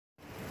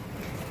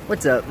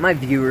What's up, my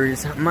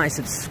viewers, my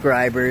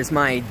subscribers,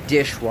 my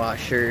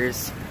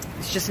dishwashers?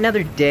 It's just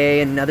another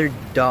day, another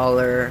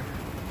dollar,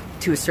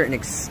 to a certain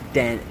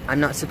extent.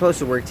 I'm not supposed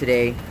to work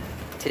today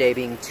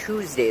being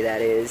Tuesday,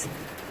 that is,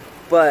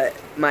 but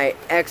my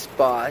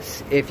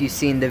ex-boss, if you've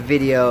seen the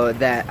video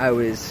that I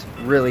was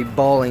really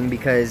bawling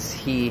because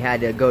he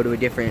had to go to a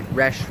different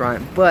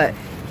restaurant, but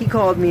he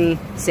called me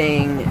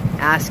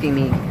asking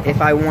me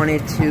if I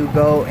wanted to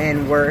go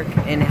and work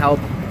and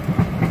help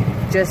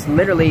just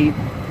literally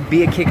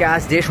be a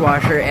kick-ass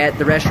dishwasher at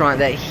the restaurant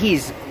that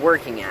he's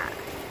working at,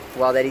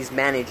 well, that he's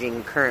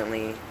managing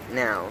currently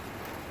now.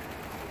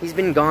 He's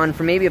been gone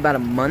for maybe about a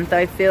month,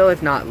 I feel,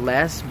 if not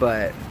less,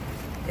 but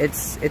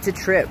it's a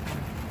trip.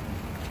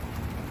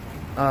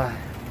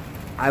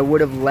 I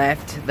would have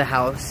left the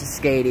house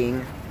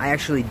skating. I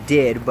actually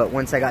did, but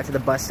once I got to the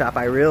bus stop,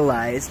 I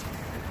realized,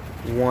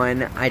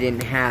 one, I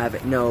didn't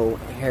have no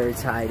hair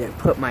tie to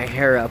put my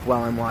hair up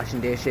while I'm washing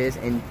dishes,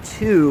 and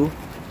two,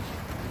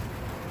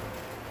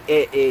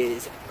 it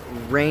is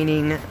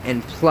raining,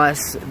 and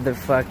plus the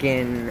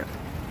fucking,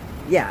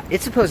 yeah,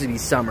 it's supposed to be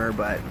summer,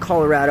 but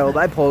Colorado,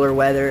 bipolar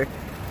weather,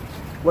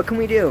 what can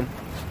we do?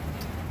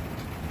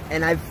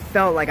 And I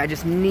felt like I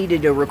just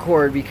needed to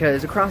record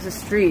because across the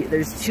street,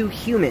 there's two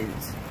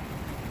humans.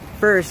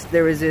 First,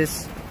 there was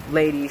this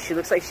lady, she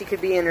looks like she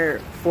could be in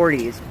her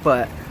 40s,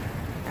 but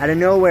out of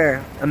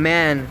nowhere, a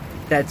man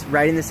that's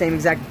riding the same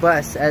exact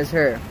bus as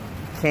her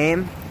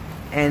came,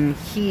 and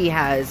he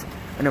has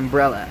an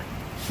umbrella.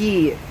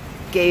 He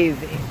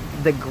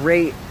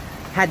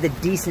had the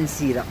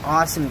decency, the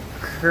awesome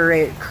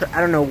courage, I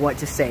don't know what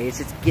to say,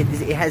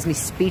 it has me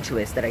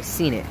speechless that I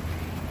seen it.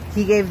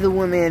 He gave the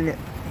woman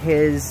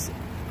his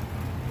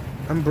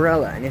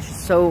umbrella, and it's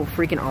just so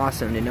freaking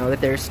awesome to know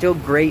that there's still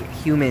great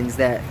humans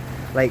that,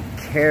 like,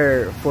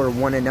 care for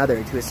one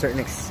another to a certain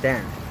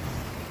extent.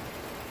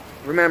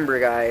 Remember,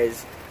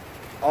 guys,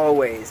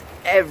 always,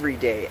 every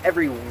day,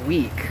 every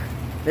week,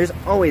 there's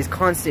always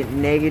constant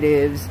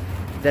negatives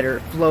that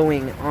are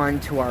flowing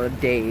onto our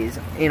days,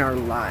 in our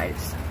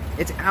lives.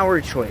 It's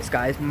our choice,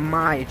 guys,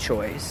 my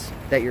choice,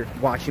 that you're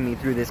watching me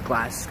through this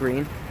glass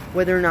screen,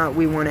 whether or not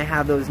we want to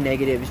have those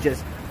negatives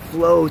just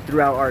flow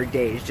throughout our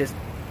days, just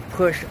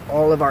push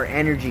all of our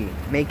energy,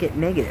 make it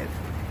negative.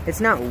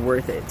 It's not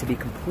worth it, to be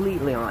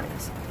completely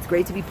honest. It's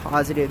great to be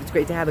positive, it's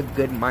great to have a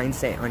good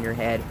mindset on your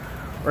head,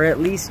 or at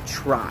least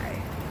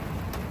try.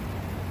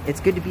 It's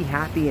good to be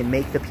happy and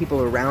make the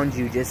people around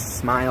you just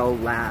smile,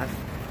 laugh.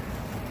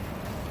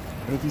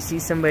 And if you see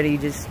somebody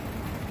just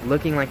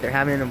looking like they're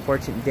having an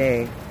unfortunate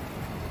day,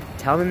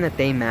 tell them that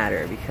they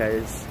matter,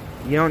 because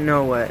you don't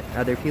know what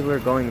other people are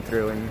going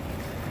through, and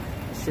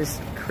it's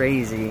just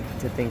crazy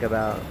to think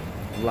about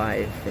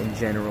life in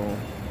general.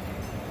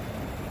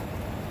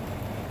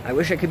 I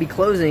wish I could be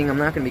closing. I'm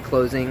not going to be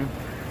closing.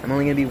 I'm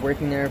only going to be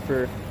working there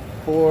for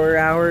 4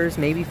 hours,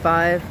 maybe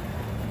 5,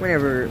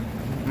 whenever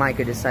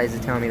Micah decides to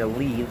tell me to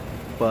leave,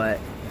 but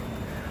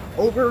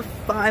over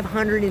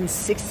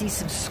 560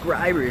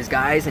 subscribers,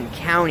 guys, and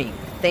counting.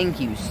 Thank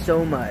you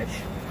so much.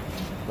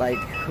 Like,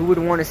 who would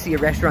want to see a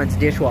restaurant's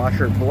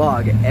dishwasher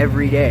vlog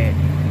every day?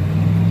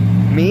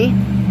 Me?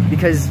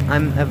 Because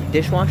I'm a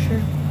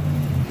dishwasher?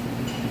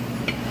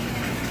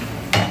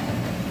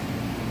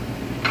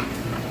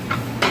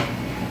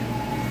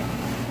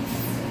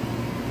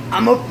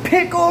 I'm a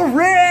pickle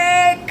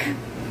Rick!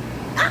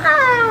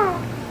 Ah!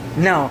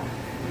 No.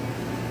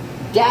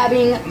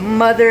 Dabbing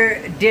mother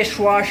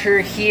dishwasher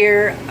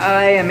here.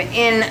 I am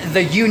in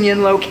the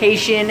Union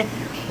location.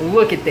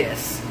 Look at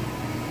this.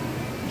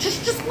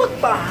 Just look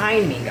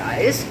behind me,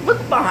 guys. Look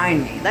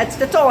behind me.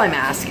 That's all I'm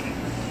asking.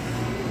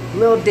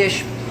 Little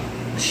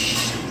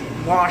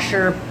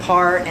dishwasher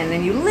part, and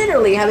then you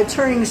literally have a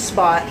turning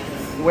spot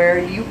where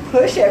you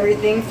push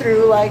everything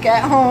through, like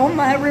at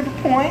home at River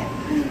Point.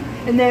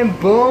 And then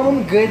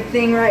boom, good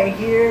thing right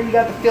here. You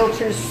got the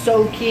filters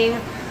soaking.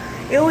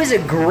 It was a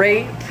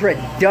great,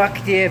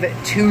 productive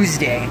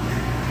Tuesday.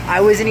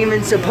 I wasn't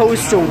even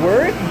supposed to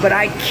work, but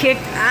I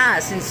kicked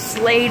ass and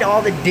slayed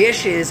all the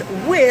dishes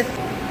with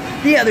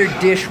the other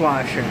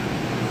dishwasher.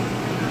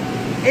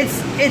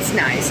 It's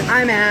nice.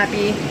 I'm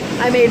happy.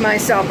 I made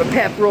myself a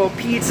pep roll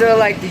pizza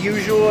like the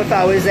usual if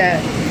I was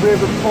at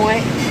River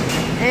Point.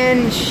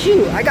 And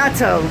shoot, I got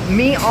to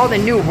meet all the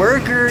new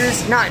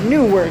workers, not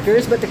new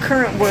workers, but the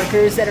current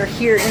workers that are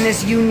here in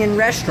this Union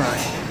restaurant.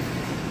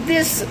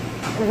 This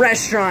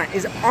restaurant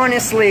is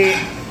honestly,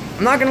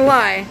 I'm not gonna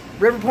lie,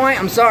 River Point,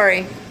 I'm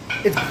sorry,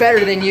 it's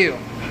better than you.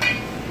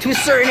 To a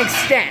certain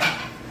extent.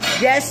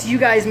 Yes, you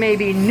guys may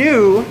be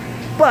new,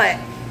 but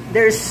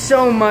there's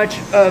so much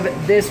of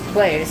this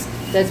place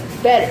that's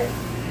better.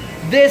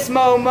 This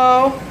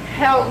Momo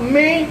helped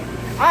me.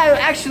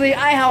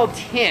 I helped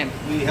him.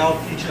 We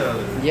helped each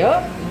other.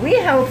 Yup, we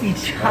help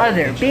each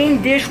other. Being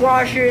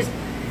dishwashers,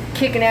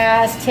 kicking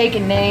ass,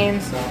 taking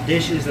names. Without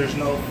dishes, there's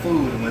no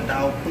food. And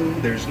without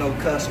food, there's no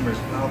customers.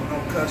 Without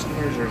no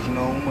customers, there's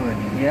no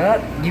money.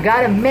 Yup, you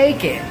gotta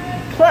make it.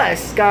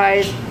 Plus,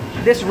 guys,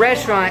 this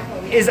restaurant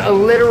is a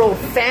literal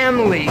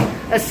family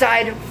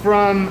aside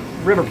from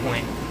River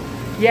Point.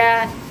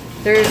 Yeah,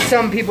 There's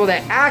some people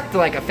that act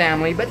like a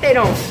family, but they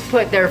don't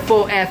put their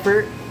full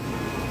effort.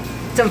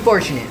 It's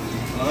unfortunate.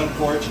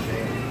 Unfortunate.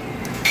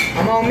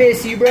 I'm gonna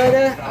miss you,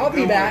 brother. I'll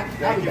be back.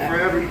 Thank you for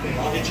everything.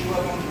 I'll hit you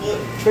up on the flip.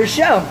 For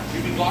sure.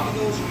 You be vlogging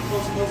those? You be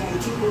posting those on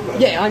YouTube or what?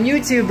 Yeah, on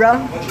YouTube, bro.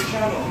 What's your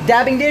channel?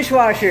 Dabbing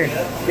Dishwasher.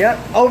 Yep.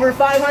 Over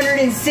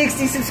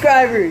 560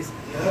 subscribers.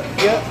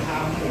 Yep.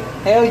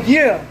 Hell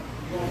yeah.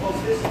 You gonna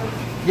post this one?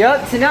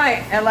 Yep,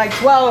 tonight at like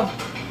 12.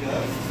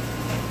 Yep.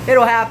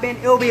 It'll happen.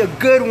 It'll be a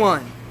good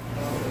one.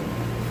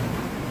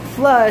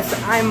 Plus,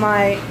 I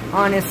might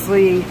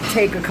honestly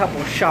take a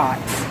couple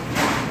shots.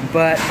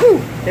 But, whew,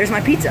 there's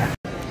my pizza.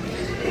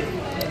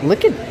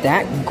 Look at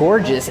that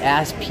gorgeous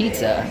ass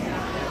pizza.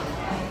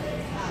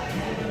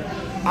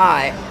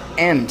 I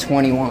am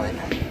 21.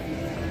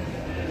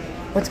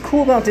 What's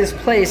cool about this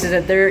place is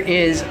that there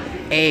is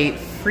a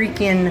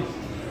freaking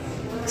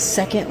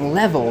second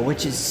level,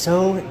 which is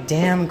so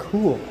damn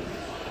cool.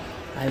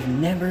 I've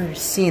never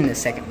seen the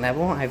second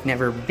level. I've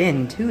never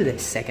been to the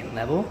second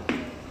level.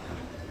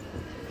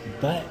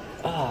 But,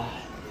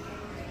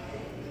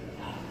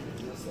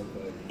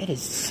 it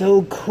is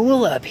so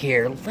cool up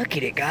here. Look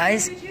at it,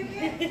 guys. It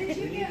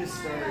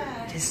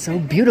is so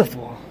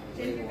beautiful.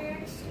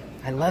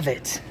 I love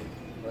it.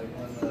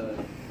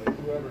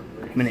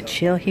 I'm gonna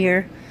chill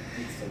here,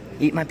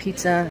 eat my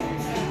pizza.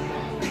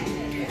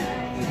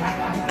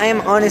 I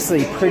am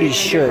honestly pretty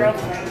sure.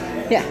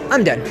 Yeah,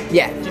 I'm done.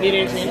 Yeah. Do you need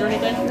any change or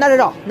anything? Not at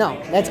all.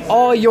 No, that's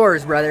all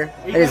yours, brother.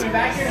 It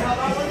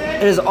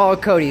is all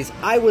Cody's.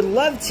 I would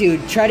love to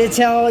try to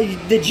tell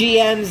the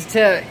GMs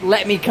to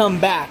let me come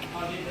back.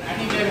 I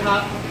need to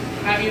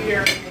have you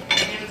here with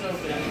your hands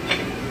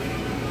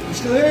open. You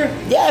still here?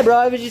 Yeah, bro,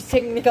 I was just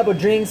taking a couple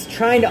drinks,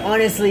 trying to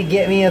honestly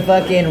get me a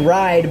fucking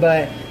ride,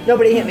 but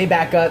nobody hit me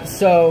back up,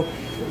 so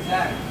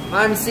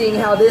I'm seeing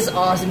how this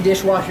awesome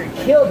dishwasher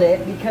killed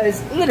it,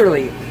 because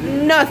literally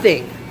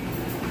nothing.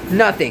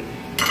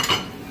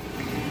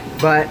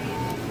 But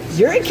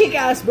you're a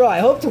kick-ass bro. I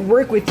hope to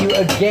work with you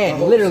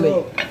again, literally.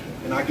 So.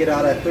 And I get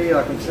out at 3,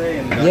 like I'm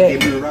saying, and Yeah. I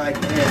give you a ride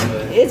then,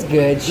 but It's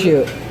good,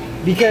 shoot.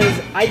 Because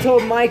I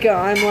told Micah,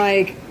 I'm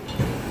like,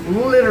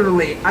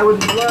 literally, I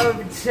would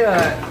love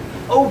to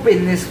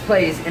open this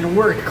place and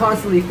work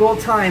constantly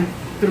full-time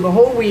through the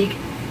whole week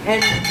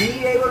and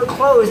be able to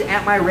close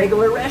at my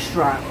regular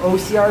restaurant,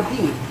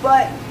 OCRP.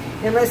 But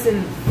in less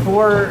than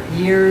 4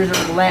 years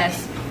or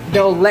less,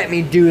 they'll let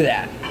me do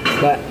that.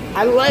 But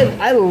I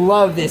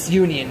love this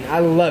union. I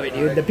love it,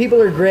 dude. The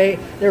people are great.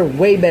 They're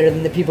way better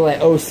than the people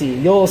at OC.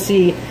 You'll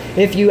see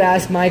if you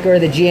ask Mike or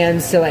the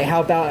GMs to like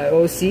help out at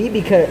OC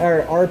because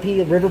or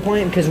RP River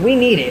Point because we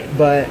need it.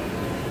 But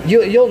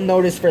you'll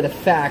notice for the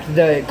fact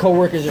the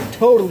coworkers are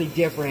totally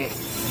different.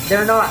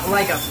 They're not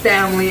like a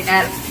family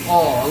at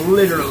all,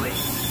 literally.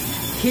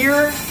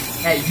 Here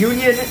at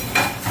Union,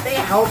 they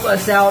help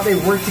us out. They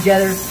work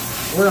together.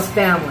 We're a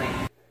family.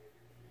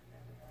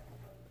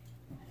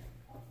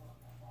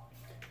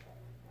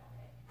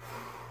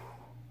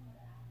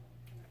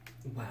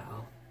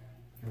 Wow,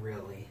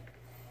 really?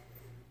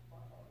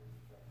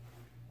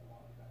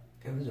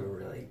 It was a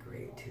really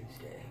great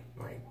Tuesday,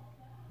 like,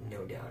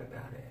 no doubt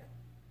about it.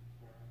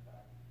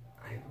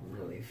 I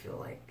really feel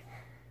like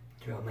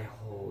throughout my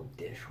whole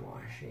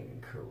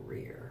dishwashing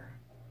career,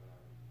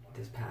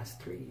 this past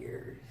 3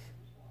 years,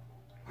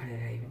 why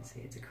did I even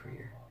say it's a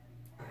career?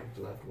 I've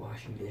loved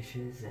washing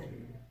dishes,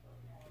 and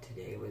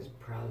today was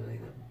probably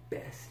the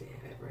best day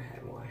I've ever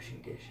had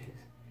washing dishes.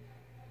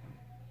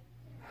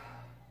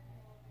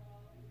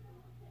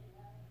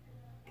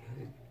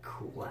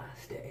 Cool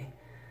last day.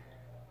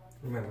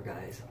 Remember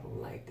guys,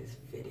 like this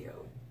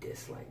video,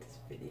 dislike this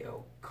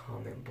video,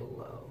 comment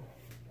below.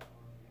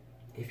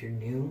 If you're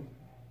new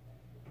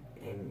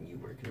and you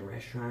work in a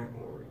restaurant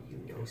or you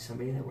know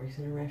somebody that works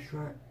in a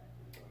restaurant,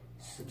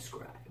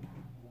 subscribe.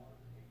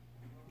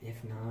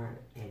 If not,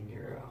 and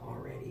you're an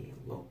already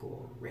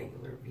local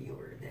regular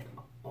viewer that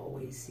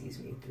always sees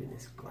me through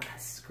this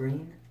glass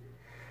screen,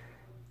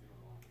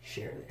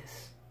 share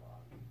this.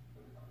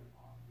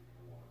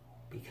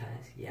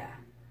 Because yeah,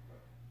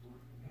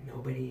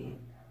 nobody,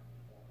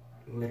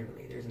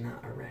 literally, there's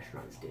not a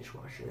restaurant's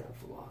dishwasher that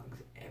vlogs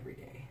every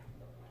day.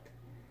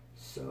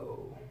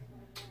 So,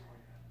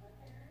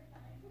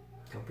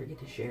 don't forget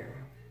to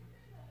share.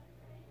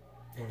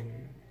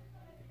 And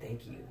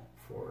thank you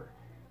for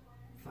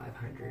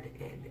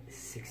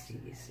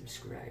 560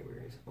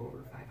 subscribers,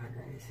 over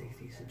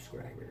 560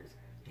 subscribers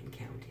and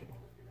counting.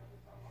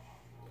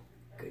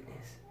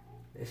 Goodness,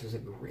 this was a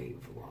great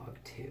vlog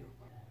too.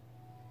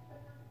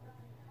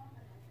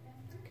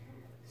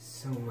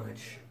 So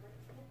much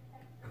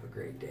of a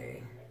great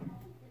day.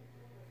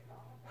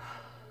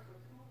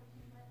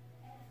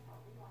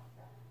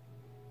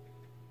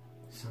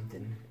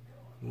 Something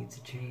needs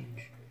to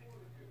change.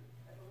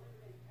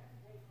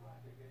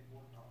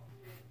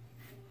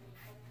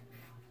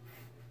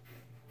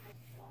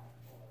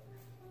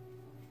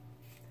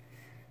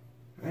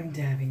 I'm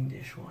dabbing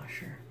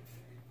dishwasher.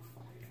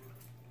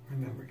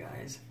 Remember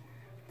guys,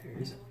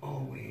 there's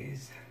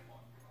always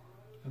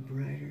a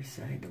brighter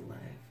side to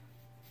life.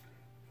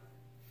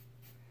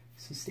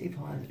 So stay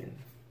positive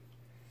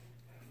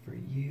for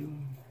you,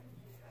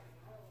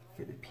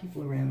 for the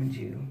people around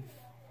you,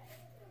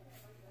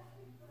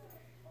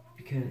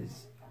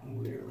 because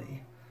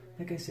literally,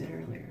 like I said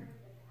earlier,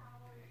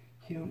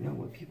 you don't know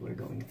what people are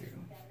going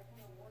through.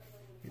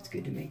 It's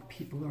good to make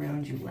people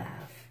around you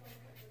laugh,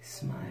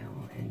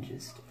 smile, and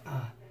just,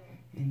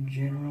 in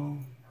general,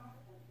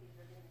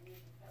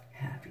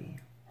 happy.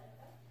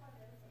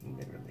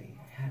 Literally,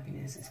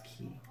 happiness is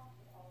key.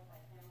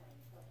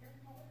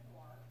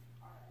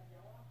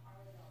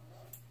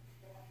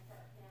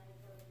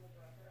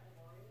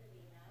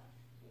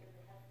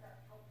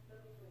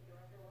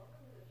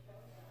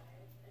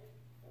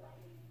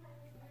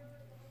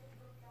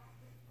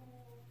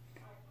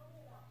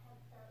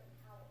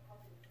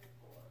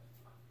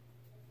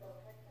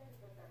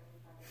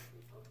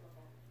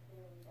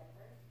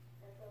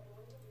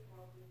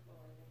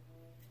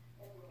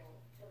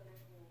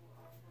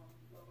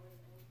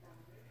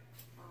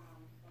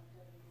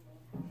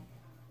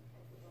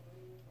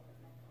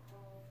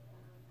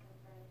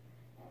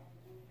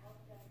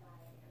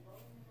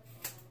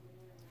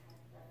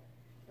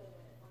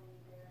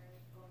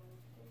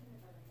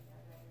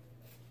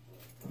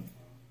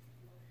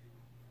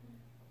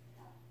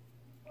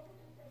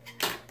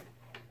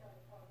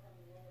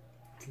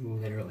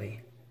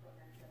 Literally,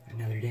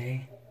 another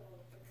day,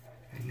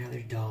 another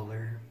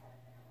dollar,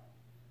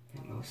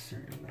 and most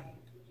certainly,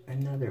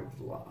 another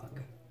vlog.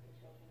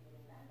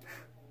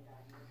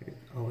 There's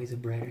always a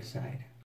brighter side.